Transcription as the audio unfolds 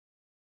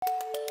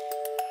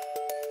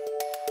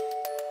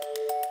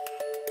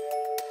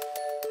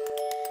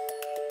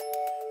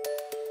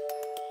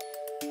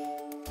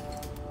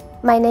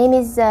My name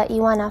is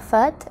Ioana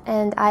Fat,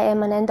 and I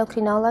am an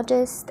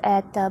endocrinologist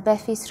at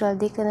BID-Milton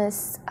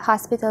Endocrinologist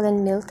Hospital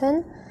in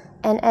Milton.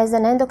 And as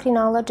an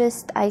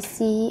endocrinologist, I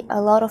see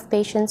a lot of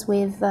patients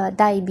with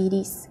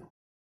diabetes.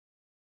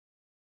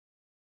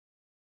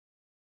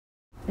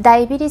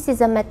 Diabetes is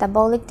a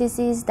metabolic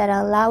disease that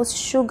allows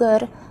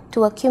sugar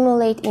to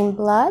accumulate in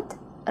blood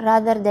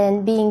rather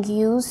than being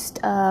used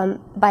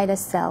by the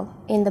cell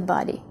in the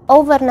body.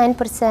 Over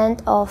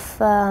 9% of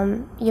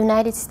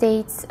United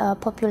States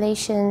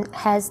population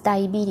has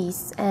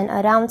diabetes, and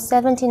around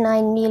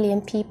 79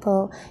 million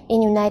people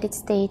in United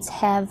States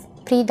have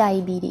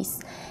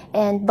prediabetes.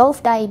 And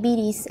both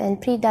diabetes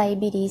and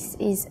prediabetes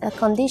is a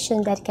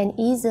condition that can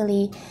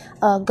easily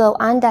go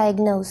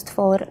undiagnosed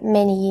for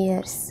many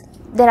years.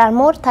 There are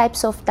more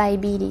types of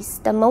diabetes.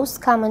 The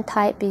most common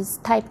type is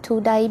type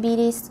 2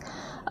 diabetes,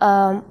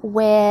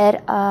 where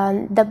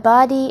the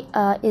body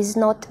is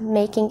not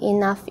making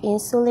enough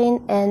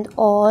insulin and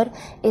or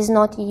is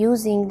not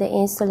using the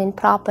insulin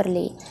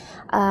properly.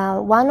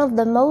 One of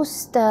the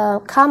most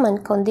common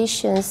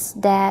conditions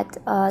that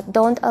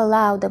don't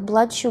allow the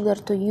blood sugar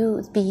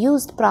to be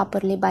used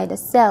properly by the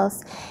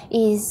cells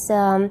is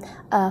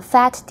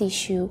fat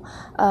tissue.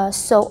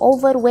 So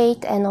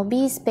overweight and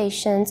obese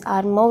patients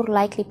are more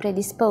likely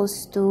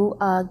predisposed to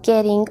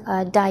getting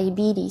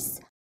diabetes.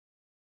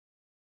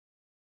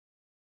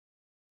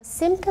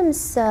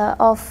 Symptoms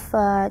of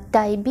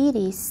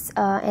diabetes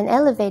and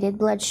elevated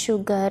blood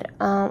sugar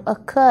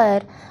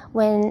occur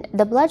when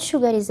the blood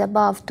sugar is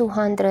above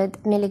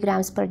 200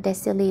 milligrams per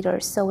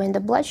deciliter. So when the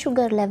blood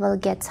sugar level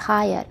gets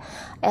higher,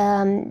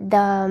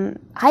 the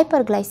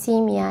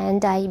hyperglycemia and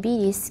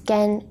diabetes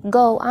can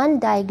go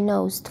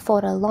undiagnosed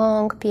for a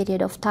long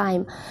period of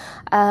time.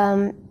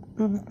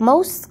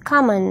 Most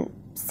common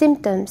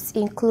symptoms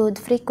include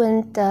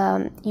frequent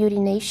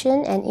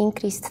urination and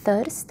increased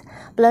thirst,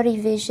 blurry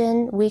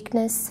vision,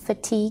 weakness,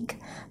 fatigue,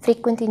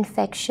 frequent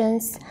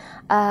infections,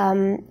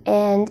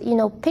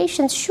 and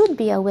patients should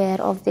be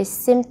aware of these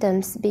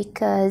symptoms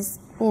because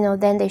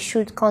then they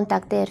should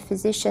contact their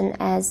physician,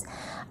 as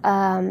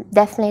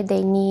definitely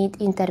they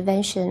need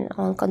intervention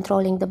on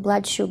controlling the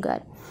blood sugar.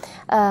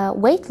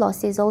 Weight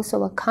loss is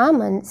also a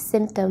common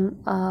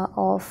symptom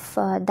of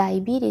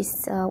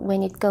diabetes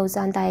when it goes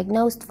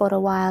undiagnosed for a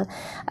while,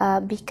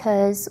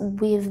 because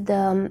with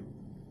the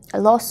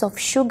loss of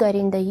sugar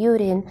in the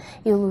urine,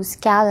 you lose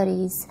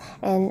calories,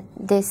 and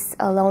this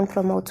alone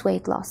promotes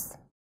weight loss.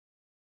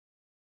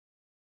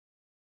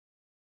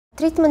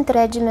 Treatment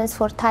regimens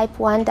for type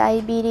 1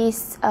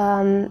 diabetes,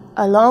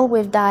 along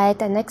with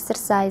diet and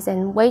exercise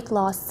and weight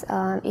loss,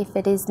 if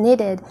it is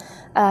needed,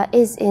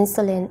 is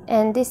insulin.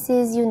 And this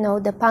is,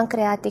 the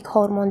pancreatic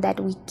hormone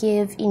that we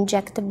give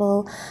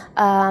injectable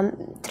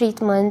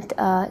treatment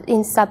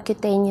in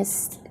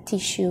subcutaneous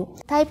tissue.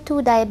 Type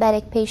 2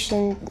 diabetic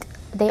patient,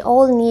 they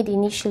all need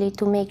initially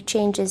to make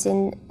changes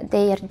in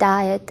their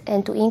diet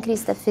and to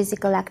increase the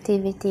physical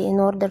activity in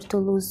order to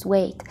lose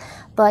weight.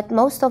 But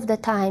most of the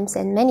times,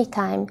 and many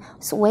times,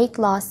 weight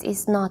loss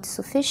is not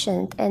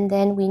sufficient, and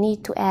then we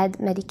need to add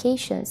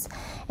medications.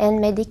 And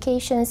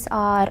medications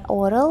are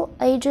oral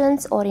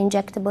agents or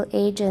injectable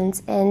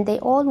agents, and they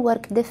all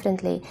work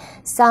differently.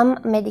 Some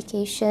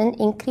medication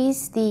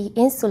increase the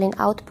insulin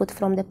output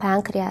from the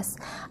pancreas.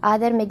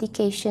 Other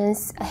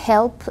medications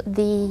help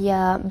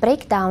the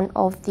breakdown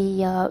of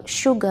the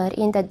sugar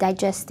in the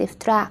digestive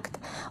tract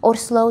or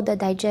slow the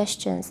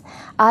digestions.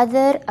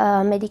 Other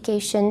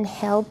medication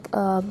help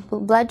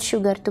blood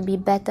sugar to be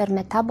better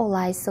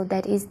metabolized, so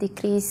that is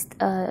decreased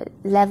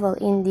level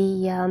in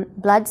the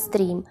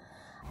bloodstream.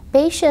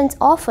 Patients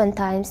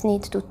oftentimes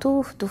need 2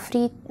 to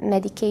 3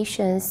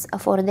 medications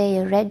for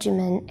their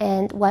regimen,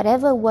 and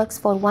whatever works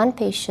for one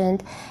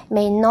patient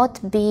may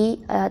not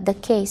be the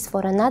case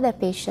for another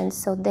patient.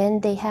 So then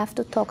they have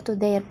to talk to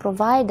their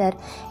provider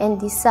and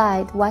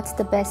decide what's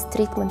the best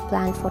treatment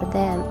plan for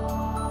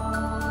them.